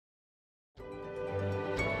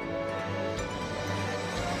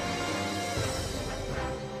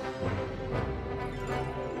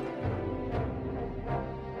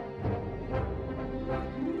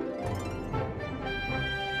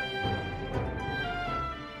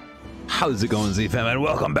How's it going, Z-Fam? And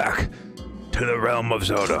welcome back to the realm of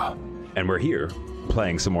Zelda. And we're here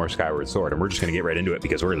playing some more Skyward Sword, and we're just gonna get right into it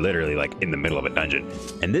because we're literally like in the middle of a dungeon.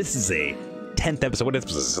 And this is a 10th episode. What is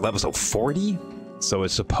this? Episode 40? So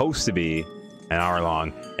it's supposed to be an hour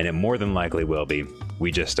long, and it more than likely will be.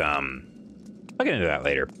 We just I'll get into that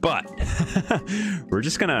later. But we're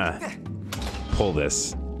just gonna pull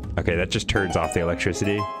this. Okay, that just turns off the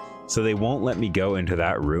electricity. So they won't let me go into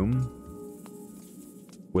that room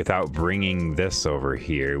without bringing this over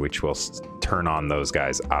here, which will turn on those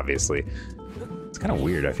guys, obviously. It's kind of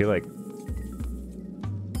weird. I feel like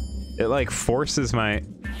it like forces my...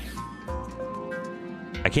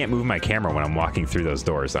 I can't move my camera when I'm walking through those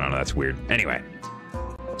doors. I don't know, that's weird. Anyway,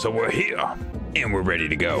 so we're here and we're ready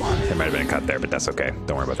to go. There might have been a cut there, but that's okay.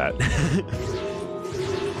 Don't worry about that.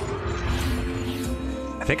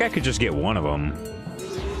 I think I could just get one of them.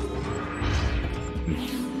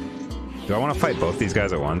 Do I want to fight both these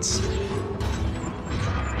guys at once? I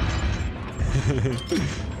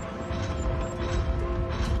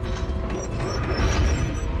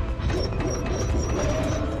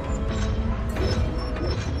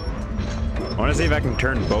want to see if I can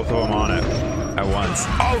turn both of them on at once.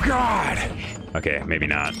 Oh god! Okay, maybe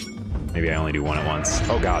not. Maybe I only do one at once.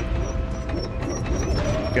 Oh god.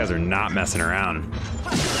 You guys are not messing around.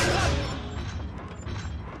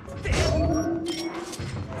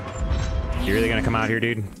 You really gonna come out here,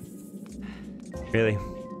 dude? Really?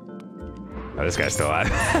 Oh, this guy's still alive.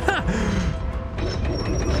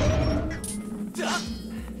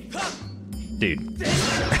 Dude.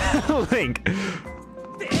 Link.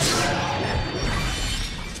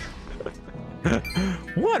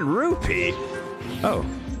 1 rupee? Oh.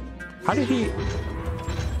 How did he...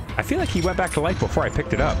 I feel like he went back to life before I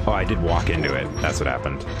picked it up. Oh, I did walk into it. That's what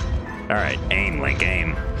happened. Alright, aim, Link,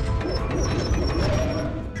 aim.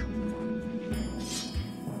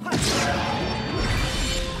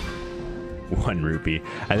 One rupee.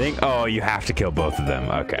 I think, oh, you have to kill both of them.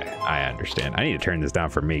 Okay, I understand. I need to turn this down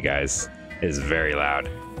for me, guys. It is very loud.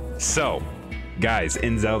 So, guys,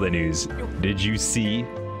 in Zelda news, did you see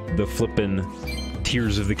the flippin'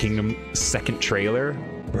 Tears of the Kingdom 2nd trailer?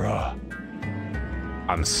 Bruh.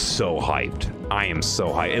 I'm so hyped. I am so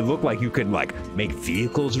hyped. It looked like you could like make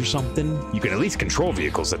vehicles or something. You could at least control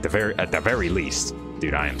vehicles at the very least.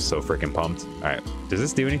 Dude, I am so freaking pumped. All right, does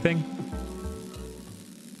this do anything?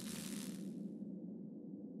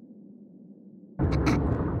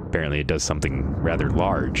 Apparently it does something rather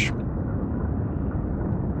large.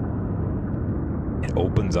 It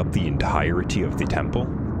opens up the entirety of the temple.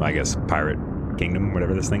 I guess Pirate Kingdom,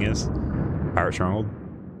 whatever this thing is. Pirate Stronghold.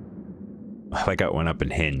 I like how it went up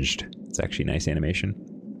and hinged. It's actually a nice animation.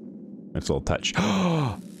 Nice little touch.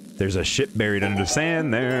 There's a ship buried under the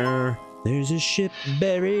sand there. There's a ship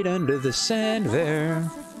buried under the sand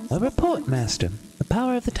there. A report, Master. The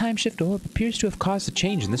power of the time shift orb appears to have caused a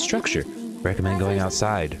change in the structure. Recommend going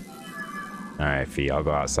outside. Alright, Fee, I'll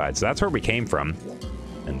go outside. So that's where we came from.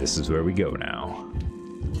 And this is where we go now.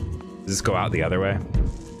 Does this go out the other way?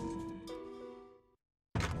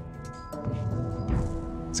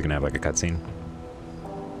 Is it gonna have like a cutscene?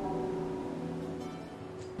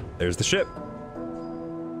 There's the ship.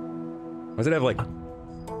 Why does it have like...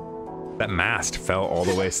 That mast fell all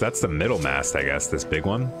the way. So that's the middle mast, I guess. This big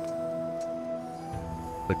one.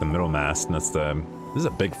 Like the middle mast, and that's the... This is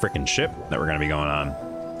a big freaking ship that we're gonna be going on.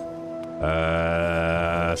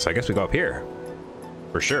 So I guess we go up here.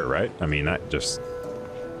 For sure, right? I mean, that's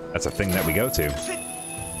a thing that we go to.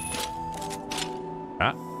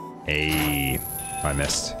 Ah. Hey. I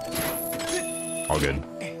missed. All good.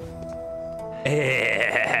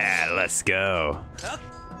 Yeah, let's go.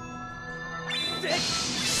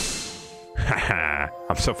 Haha.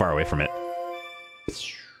 I'm so far away from it.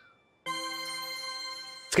 It's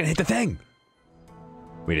gonna hit the thing.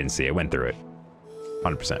 We didn't see it. Went through it.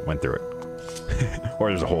 100% went through it. Or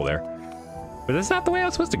there's a hole there. But that's not the way I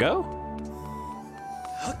was supposed to go.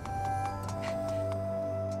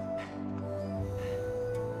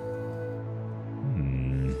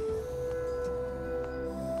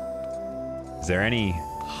 Is there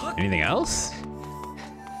anything else?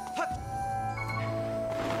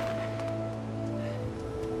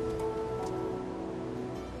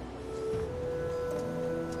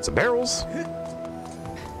 Some barrels.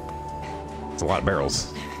 It's a lot of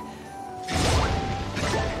barrels.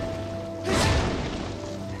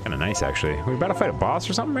 Kind of nice, actually. We're about to fight a boss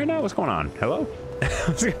or something right now? What's going on? Hello?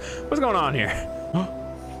 What's going on here?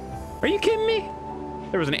 Are you kidding me?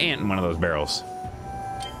 There was an ant in one of those barrels.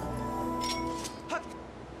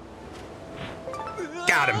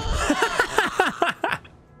 Got him.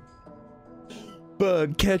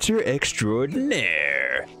 Bug catcher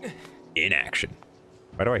extraordinaire. in action.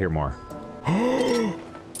 Why do I hear more?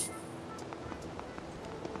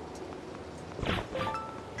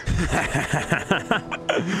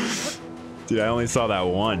 Dude, I only saw that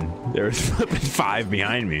one. There was flipping 5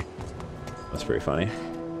 behind me. That's pretty funny.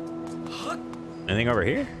 Anything over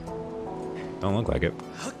here? Don't look like it.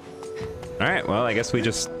 All right, well, I guess we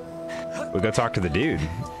go talk to the dude.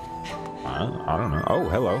 I don't know. Oh,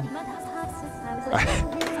 hello.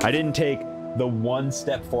 I didn't take the one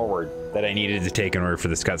step forward that I needed to take in order for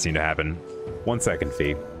this cutscene to happen. 1 second,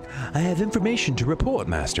 Fee. I have information to report,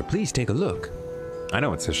 Master. Please take a look. I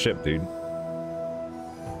know it's a ship, dude.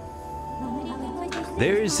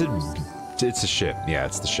 It's a ship. Yeah,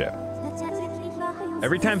 it's the ship.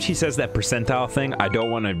 Every time she says that percentile thing, I don't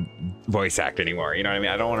want to voice act anymore. You know what I mean?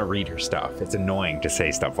 I don't want to read her stuff. It's annoying to say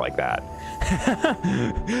stuff like that.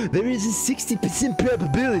 There is a 60%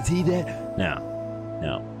 probability that...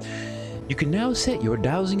 No. You can now set your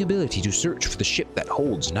dowsing ability to search for the ship that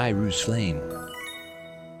holds Nairu's flame.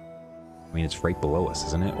 I mean, it's right below us,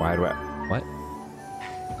 isn't it? Why do I... What?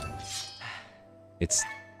 It's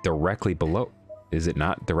directly below... Is it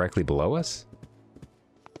not directly below us?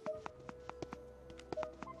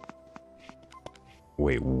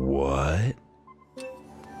 Wait, what?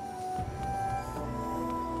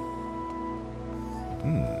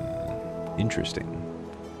 Interesting.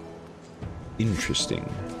 Interesting.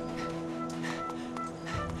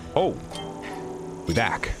 Oh! We're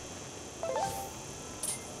back.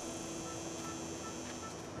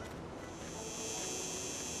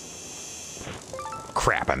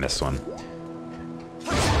 Crap, I missed one.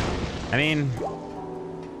 I mean...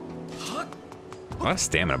 a lot of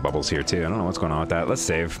stamina bubbles here, too. I don't know what's going on with that. Let's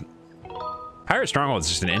save. Pirate Stronghold is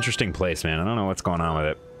just an interesting place, man. I don't know what's going on with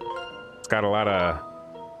it. It's got a lot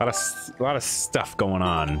of stuff going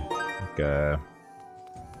on. Like,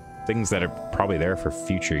 things that are probably there for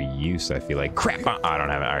future use, I feel like. Crap! Oh, I don't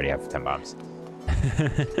have it. I already have 10 bombs.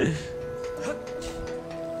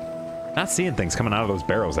 Not seeing things coming out of those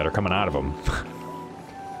barrels that are coming out of them.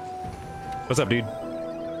 What's up, dude?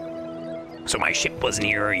 So my ship wasn't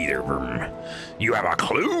here either. You have a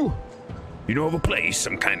clue? You know of a place,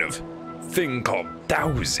 some kind of thing called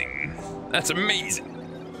dowsing. That's amazing.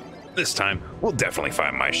 This time, we'll definitely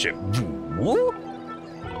find my ship. Whoop.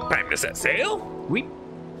 Time to set sail. Weep.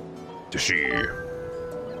 To sea.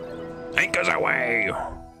 Anchors away.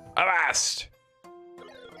 Avast.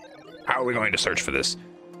 How are we going to search for this?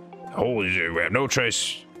 Holy shit, we have no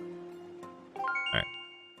choice. Alright.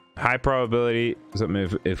 High probability.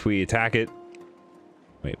 Something if we attack it.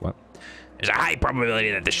 Wait, what? There's a high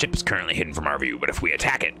probability that the ship is currently hidden from our view, but if we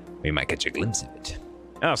attack it, we might catch a glimpse of it.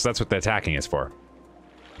 Oh, so that's what the attacking is for.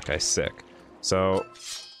 Okay, sick. So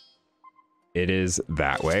it is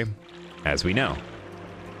that way, as we know.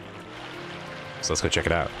 So let's go check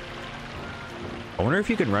it out. I wonder if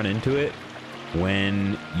you can run into it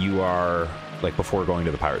when you are, like, before going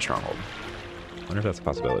to the pirate stronghold. I wonder if that's a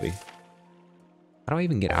possibility. How do I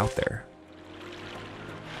even get out there?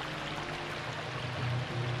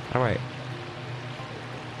 How do I...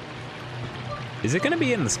 Is it going to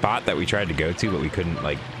be in the spot that we tried to go to, but we couldn't,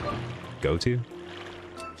 like, go to?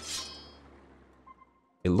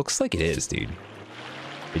 It looks like it is, dude.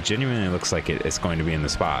 It genuinely looks like it's going to be in the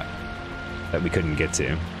spot that we couldn't get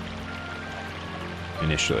to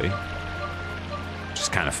initially. Which is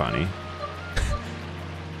kind of funny.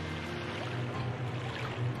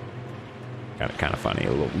 kind of funny,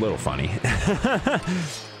 a little funny.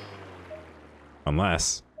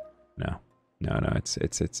 Unless, no, it's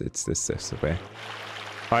this way.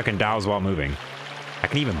 Oh, I can douse while moving. I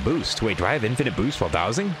can even boost. Wait, do I have infinite boost while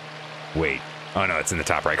dowsing? Wait, oh no, it's in the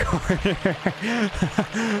top right corner.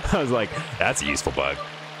 I was like, that's a useful bug.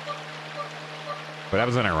 What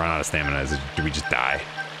happens when I run out of stamina? Do we just die?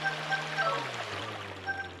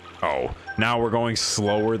 Oh, now we're going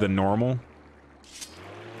slower than normal.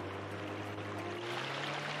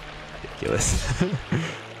 Ridiculous.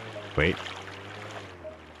 Wait,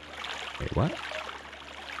 what?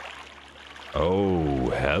 Oh,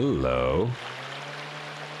 hello.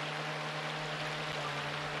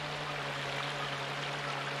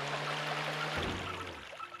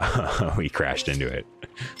 We crashed into it.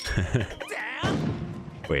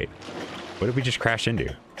 Wait, what did we just crash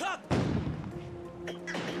into?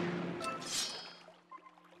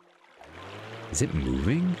 Is it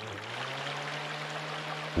moving?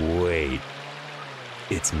 Wait,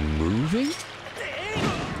 it's moving?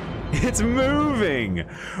 It's moving!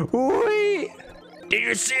 Wait! Did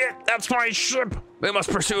you see it? That's my ship! We must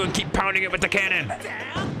pursue and keep pounding it with the cannon! I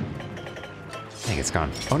think it's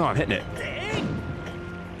gone. Oh no, I'm hitting it.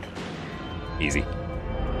 Easy.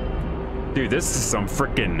 Dude, this is some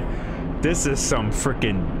freaking This is some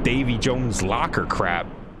freaking Davy Jones locker crap.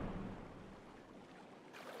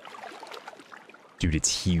 Dude,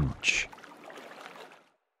 it's huge.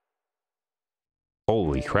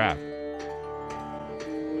 Holy crap.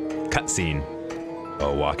 Cutscene.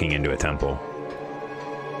 Oh, walking into a temple.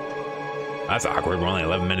 That's awkward. We're only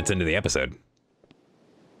 11 minutes into the episode.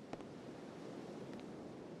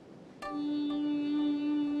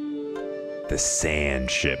 The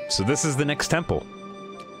sand ship. So this is the next temple.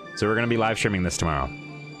 So we're going to be live streaming this tomorrow.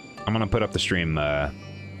 I'm going to put up the stream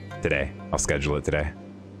today. I'll schedule it today.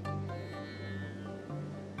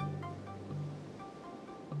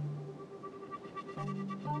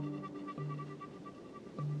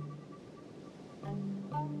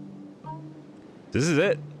 This is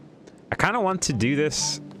it. I kind of want to do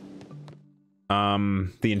this, the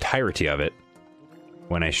entirety of it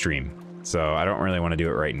when I stream. So I don't really want to do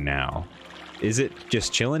it right now. Is it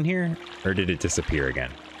just chilling here, or did it disappear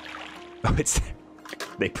again? Oh, it's there.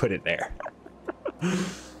 They put it there.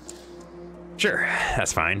 Sure,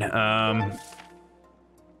 that's fine.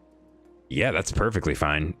 Yeah, that's perfectly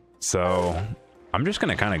fine. So I'm just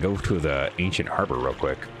gonna kind of go to the ancient harbor real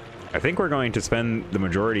quick. I think we're going to spend the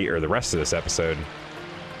majority or the rest of this episode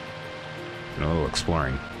in a little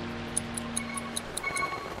exploring.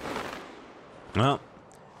 Well,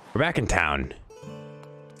 we're back in town.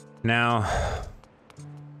 Now,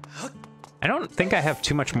 I don't think I have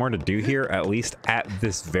too much more to do here, at least at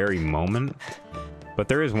this very moment. But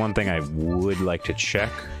there is one thing I would like to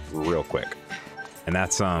check real quick. And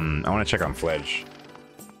that's, I want to check on Fledge.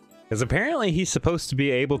 Because apparently he's supposed to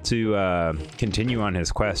be able to continue on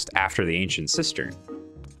his quest after the ancient cistern.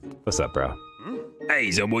 What's up, bro? Hey,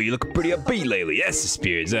 Zumwar, you looking pretty upbeat lately. Yes, the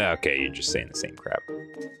spirits. Okay, you're just saying the same crap.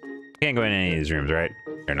 Can't go in any of these rooms, right?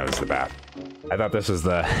 Or no, this is the bath. I thought this was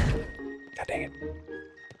the... God dang it.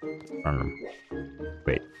 Wrong room.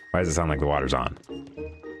 Wait, why does it sound like the water's on?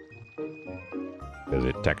 Because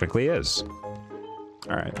it technically is.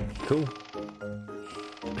 All right, cool.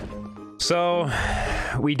 So,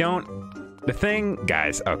 we don't... The thing,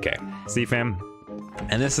 guys, okay. See, fam?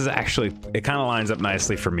 And this is actually... It kind of lines up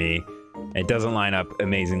nicely for me. It doesn't line up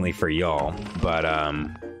amazingly for y'all, but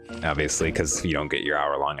obviously, because you don't get your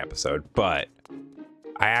hour-long episode. But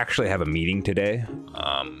I actually have a meeting today,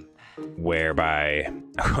 whereby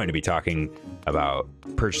I'm going to be talking about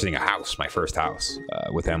purchasing a house, my first house,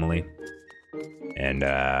 with Emily. And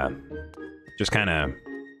just kind of...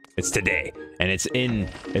 It's today, and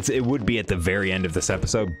it would be at the very end of this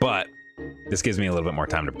episode, but this gives me a little bit more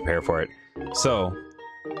time to prepare for it. So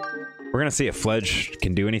we're gonna see if Fledge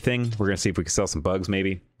can do anything. We're gonna see if we can sell some bugs,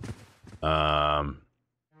 maybe, and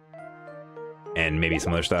maybe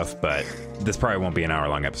some other stuff. But this probably won't be an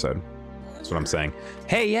hour-long episode. That's what I'm saying.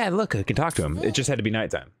 Hey, yeah, look, I can talk to him. It just had to be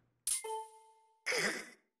nighttime.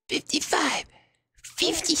 55,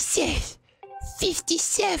 56,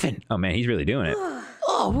 57. Oh man, he's really doing it.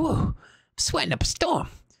 Oh, whoa. I'm sweating up a storm.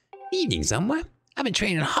 Evening, Zumwar. I've been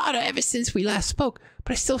training harder ever since we last spoke,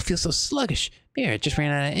 but I still feel so sluggish. Maybe I just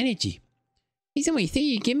ran out of energy. Hey, Zumwar, you think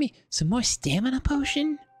you give me some more stamina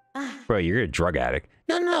potion? Bro, you're a drug addict.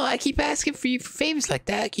 No, I keep asking for you for favors like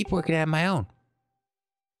that. I keep working at my own.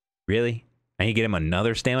 Really? I need to get him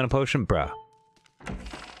another stamina potion? Bruh.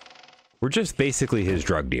 We're just basically his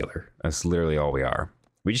drug dealer. That's literally all we are.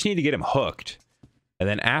 We just need to get him hooked. And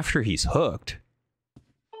then after he's hooked,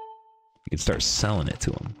 you can start selling it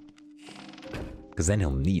to him. Because then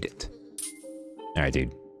he'll need it. Alright,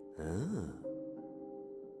 dude.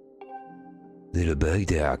 Little bug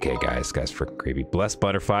there. Okay, guys. Guys, freaking creepy. Blessed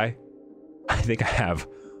Butterfly. I think I have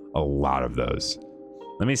a lot of those.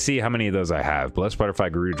 Let me see how many of those I have. Blessed Butterfly,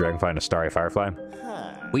 Garuda Dragonfly, and a Starry Firefly.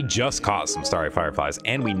 We just caught some Starry Fireflies,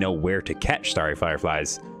 and we know where to catch Starry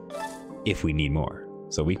Fireflies if we need more.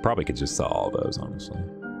 So we probably could just sell all those, honestly.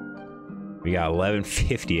 We got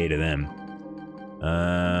 1158 of them.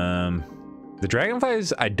 The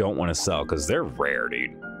dragonflies I don't want to sell because they're rare,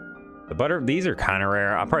 dude. These are kind of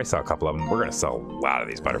rare. I'll probably sell a couple of them. We're gonna sell a lot of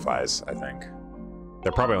these butterflies, I think.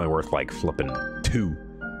 They're probably only worth like flipping 2.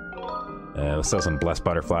 Let's sell some blessed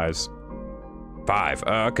butterflies. 5.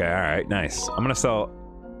 Okay, all right, nice. I'm gonna sell.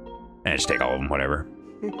 Just take all of them, whatever.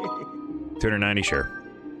 290, sure.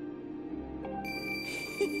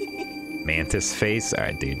 Mantis face. All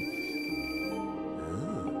right, dude.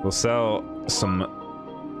 We'll sell some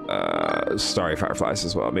Starry Fireflies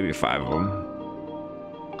as well. Maybe 5 of them.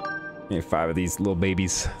 Maybe 5 of these little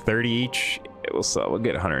babies. 30 each. We'll sell. We'll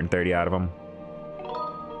get 130 out of them.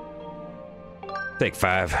 Take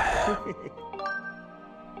 5.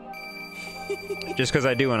 Just because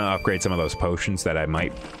I do want to upgrade some of those potions that I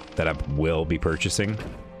will be purchasing.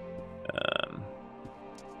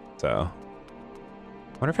 So,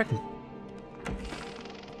 wonder if I can.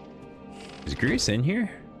 Is Grease in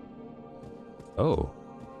here? Oh,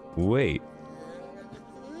 wait.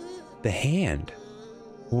 The hand.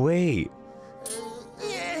 Wait.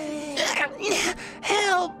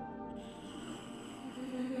 Help!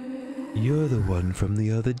 You're the one from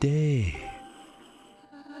the other day.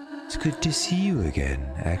 It's good to see you again.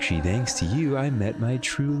 Actually, thanks to you, I met my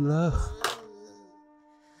true love.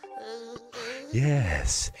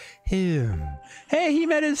 Yes, him. Hey, he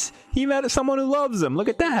met someone who loves him. Look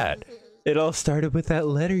at that. It all started with that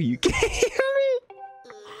letter you gave me.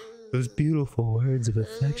 Those beautiful words of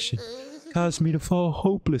affection caused me to fall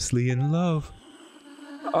hopelessly in love.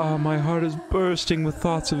 Oh, my heart is bursting with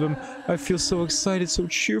thoughts of him. I feel so excited, so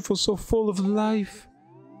cheerful, so full of life.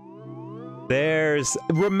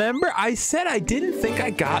 Remember I said I didn't think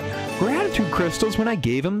I got gratitude crystals when I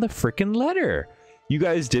gave him the frickin' letter. You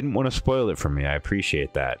guys didn't want to spoil it for me. I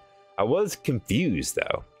appreciate that. I was confused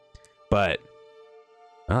though, but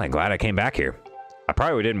well, I'm glad I came back here. I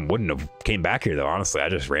probably wouldn't have came back here though, honestly. I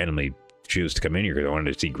just randomly chose to come in here because I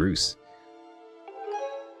wanted to see Groose.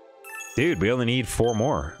 Dude, we only need 4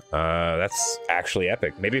 more. That's actually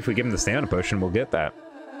epic. Maybe if we give him the stamina potion, we'll get that.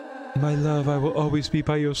 My love, I will always be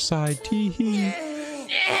by your side. Tee-hee.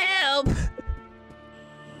 Help!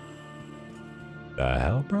 The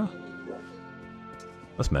hell, bro?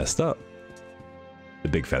 That's messed up. The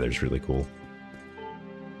big feather's really cool.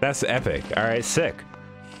 That's epic. All right, sick.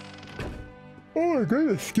 Oh my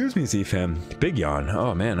goodness, excuse me, Z-Fam. Big yawn.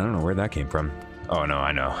 Oh man, I don't know where that came from. Oh no,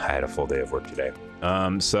 I know. I had a full day of work today.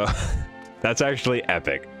 So that's actually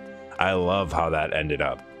epic. I love how that ended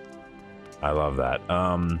up. I love that.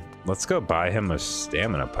 Let's go buy him a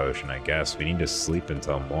stamina potion, I guess. We need to sleep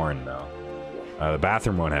until morn though. The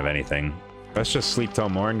bathroom won't have anything. Let's just sleep till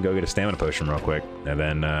morn, go get a stamina potion real quick, and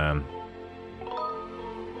then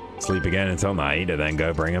sleep again until night, and then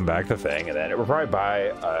go bring him back the thing, and then we'll probably buy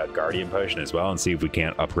a guardian potion as well and see if we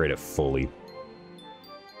can't upgrade it fully.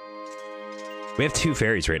 We have 2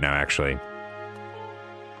 fairies right now, actually.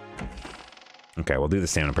 Okay, we'll do the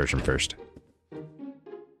stamina potion first.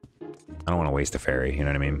 I don't want to waste a fairy, you know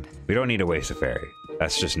what I mean? We don't need to waste a fairy.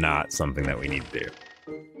 That's just not something that we need to do.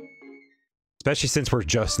 Especially since we're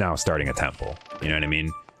just now starting a temple, you know what I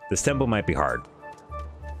mean? This temple might be hard.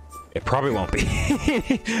 It probably won't be.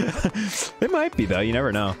 It might be though, you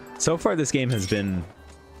never know. So far this game has been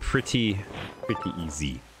pretty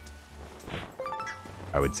easy.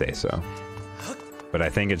 I would say so. But I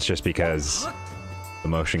think it's just because the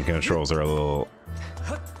motion controls are a little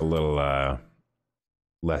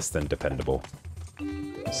less than dependable.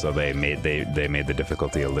 So they made the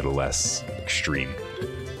difficulty a little less extreme.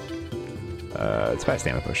 Let's buy a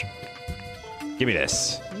stamina potion. Give me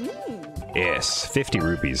this. Yes, 50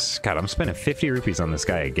 rupees. God, I'm spending 50 rupees on this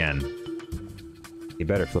guy again. You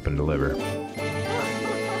better flip and deliver.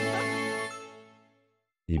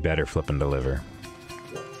 You better flip and deliver.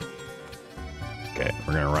 Okay,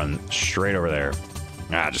 we're gonna run straight over there.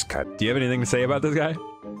 Ah, just cut. Do you have anything to say about this guy?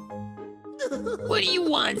 What do you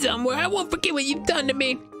want, Zumwar? I won't forget what you've done to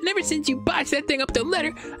me. And ever since you botched that thing up the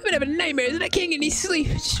letter, I've been having nightmares and I can't get any sleep.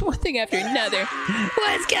 Just one thing after another.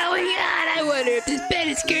 What's going on? I wonder if this bed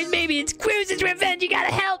is cursed. Maybe it's Cruise's revenge. You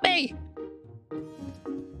gotta help me.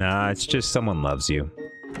 Nah, it's just someone loves you.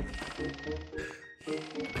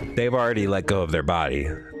 They've already let go of their body.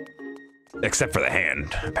 Except for the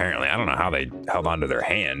hand, apparently. I don't know how they held onto their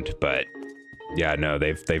hand, but yeah, no,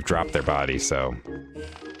 they've dropped their body, so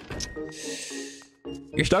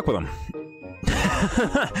you're stuck with them.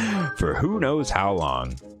 For who knows how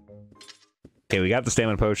long. Okay, we got the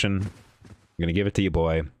stamina potion. I'm gonna give it to you,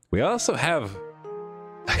 boy. We also have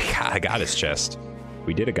a goddess chest.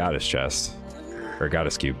 We did a goddess chest. Or a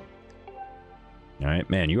goddess cube. Alright,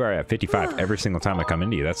 man, you are at 55 every single time I come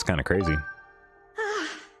into you. That's kind of crazy.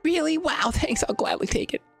 Really? Wow, thanks. I'll gladly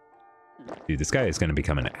take it. Dude, this guy is gonna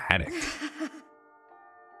become an addict.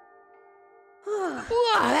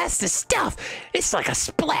 Wow, that's the stuff. It's like a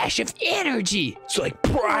splash of energy. It's like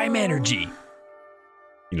prime energy.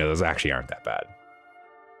 You know, those actually aren't that bad.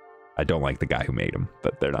 I don't like the guy who made them,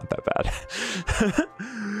 but they're not that bad.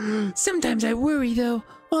 Sometimes I worry, though.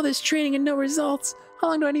 All this training and no results. How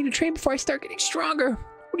long do I need to train before I start getting stronger?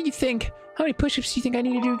 What do you think? How many push-ups do you think I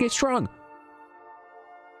need to do to get strong?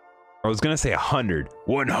 I was gonna say 100.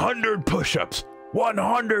 100 push-ups,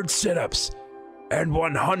 100 sit-ups, and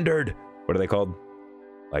 100... What are they called?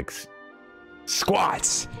 Like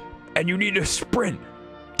squats. And you need to sprint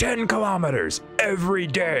 10 kilometers every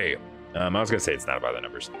day. I was gonna say it's not about the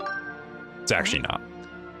numbers. It's actually not.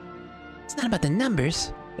 It's not about the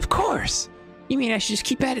numbers. Of course. You mean I should just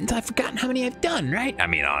keep at it until I've forgotten how many I've done, right? I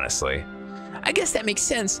mean, honestly. I guess that makes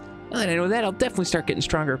sense. Now that I know that, I'll definitely start getting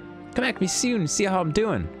stronger. Come back to me soon and see how I'm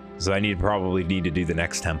doing. So I probably need to do the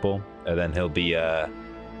next temple, and then he'll be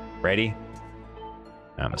ready.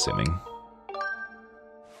 I'm assuming.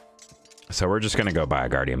 So we're just gonna go buy a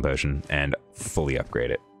Guardian Potion and fully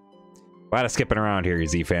upgrade it. A lot of skipping around here,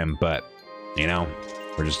 Z-Fam, but you know,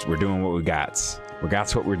 we're doing what we got. We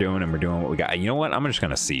got what we're doing, and we're doing what we got. And you know what? I'm just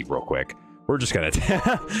gonna see real quick. We're just gonna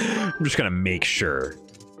I'm just gonna make sure.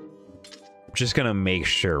 Just gonna make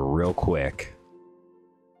sure real quick.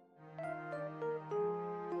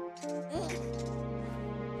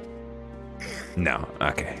 No.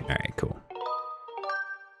 Okay. All right. Cool.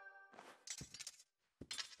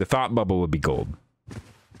 The thought bubble would be gold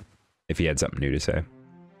if he had something new to say,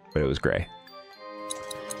 but it was gray.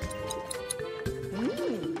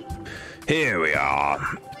 Here we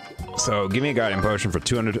are. So give me a Guardian Potion for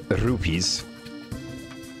 200 rupees,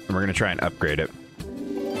 and we're gonna try and upgrade it.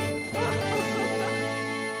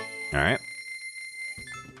 All right.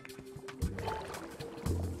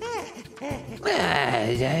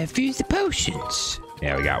 I've used the potions.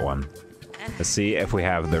 Yeah, we got one. Let's see if we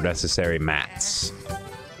have the necessary mats.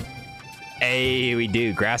 Hey, we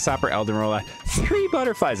do. Grasshopper, Elden Rolla, 3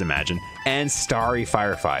 butterflies, imagine, and starry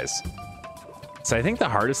fireflies. So I think the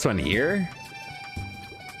hardest one here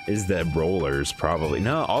is the rollers, probably.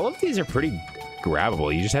 No, all of these are pretty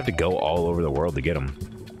grabbable. You just have to go all over the world to get them.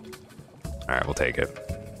 All right, we'll take it.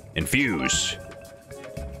 Infuse.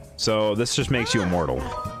 So this just makes you immortal.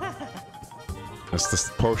 This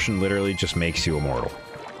potion literally just makes you immortal.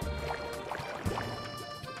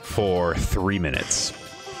 For 3 minutes.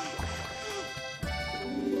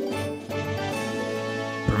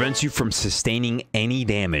 Prevents you from sustaining any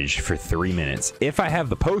damage for 3 minutes. If I have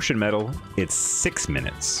the potion medal, it's 6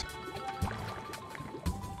 minutes.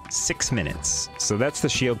 6 minutes. So that's the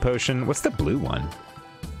shield potion. What's the blue one?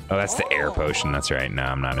 Oh, that's the air potion. That's right. No,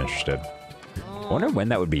 I'm not interested. I wonder when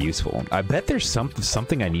that would be useful. I bet there's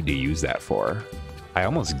something I need to use that for. I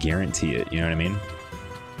almost guarantee it. You know what I mean?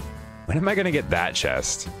 When am I going to get that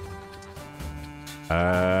chest?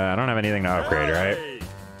 I don't have anything to upgrade, right?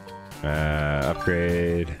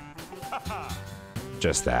 Upgrade.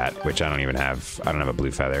 Just that, which I don't even have. I don't have a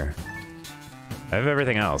blue feather. I have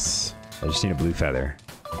everything else. I just need a blue feather.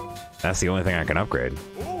 That's the only thing I can upgrade.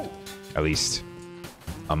 At least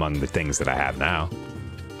among the things that I have now.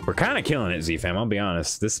 We're kind of killing it, Z-Fam, I'll be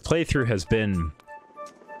honest. This playthrough has been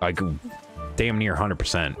like damn near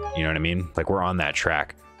 100%. You know what I mean? Like, we're on that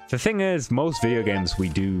track. The thing is, most video games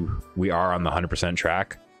we are on the 100%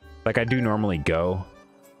 track. Like, I do normally go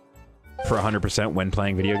for 100% when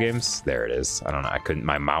playing video games. There it is. I don't know. I couldn't.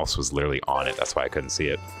 My mouse was literally on it. That's why I couldn't see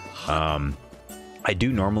it. I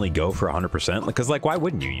do normally go for 100% because, like, why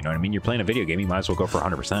wouldn't you? You know what I mean? You're playing a video game. You might as well go for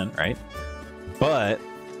 100%, right? But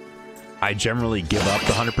I generally give up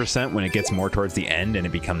the 100% when it gets more towards the end and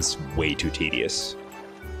it becomes way too tedious.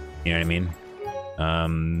 You know what I mean? I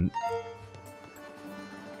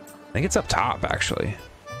think it's up top, actually.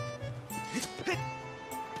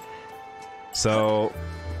 So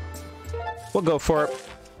we'll go for it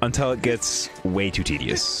until it gets way too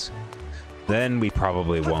tedious. Then we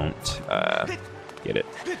probably won't get it.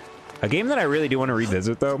 A game that I really do want to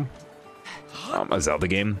revisit, though, a Zelda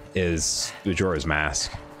game, is Majora's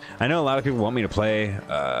Mask. I know a lot of people want me to play,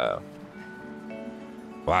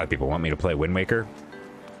 Wind Waker.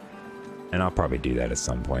 And I'll probably do that at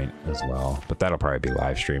some point as well. But that'll probably be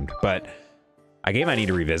live streamed. But a game I need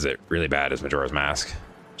to revisit really bad is Majora's Mask.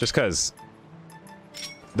 Just because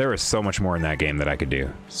there is so much more in that game that I could do.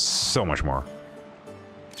 So much more.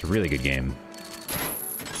 It's a really good game.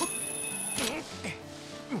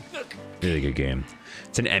 Really good game.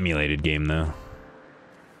 It's an emulated game, though.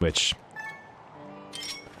 Which,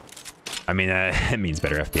 I mean, it means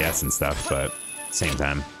better FPS and stuff, but at the same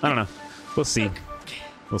time, I don't know. We'll see.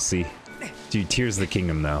 We'll see. Dude, Tears of the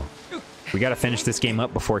Kingdom, though. We gotta finish this game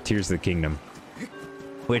up before Tears of the Kingdom.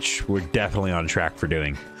 Which we're definitely on track for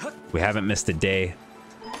doing. We haven't missed a day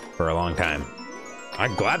for a long time.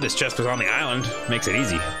 I'm glad this chest was on the island. Makes it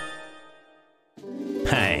easy.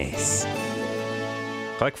 Nice.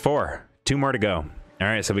 Collect 4. 2 more to go.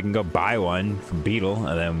 Alright, so we can go buy one from Beetle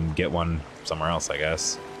and then get one somewhere else, I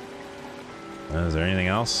guess. Is there anything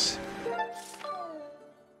else?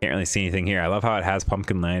 Can't really see anything here. I love how it has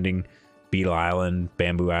Pumpkin Landing, Beetle Island,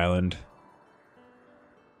 Bamboo Island,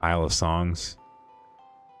 Isle of Songs.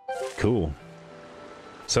 Cool.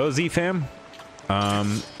 So, Z-Fam, I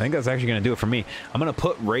think that's actually going to do it for me. I'm going to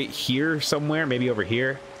put right here somewhere, maybe over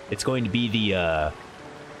here. It's going to be the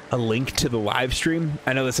a link to the live stream.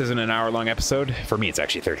 I know this isn't an hour-long episode. For me, it's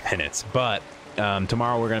actually 30 minutes, but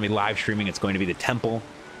Tomorrow we're going to be live streaming. It's going to be the temple.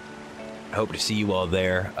 I hope to see you all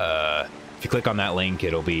there. If you click on that link,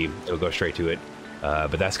 it'll go straight to it.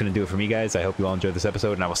 But that's going to do it for me, guys. I hope you all enjoyed this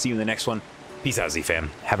episode, and I will see you in the next one. Peace out, Z-Fam.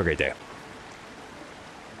 Have a great day.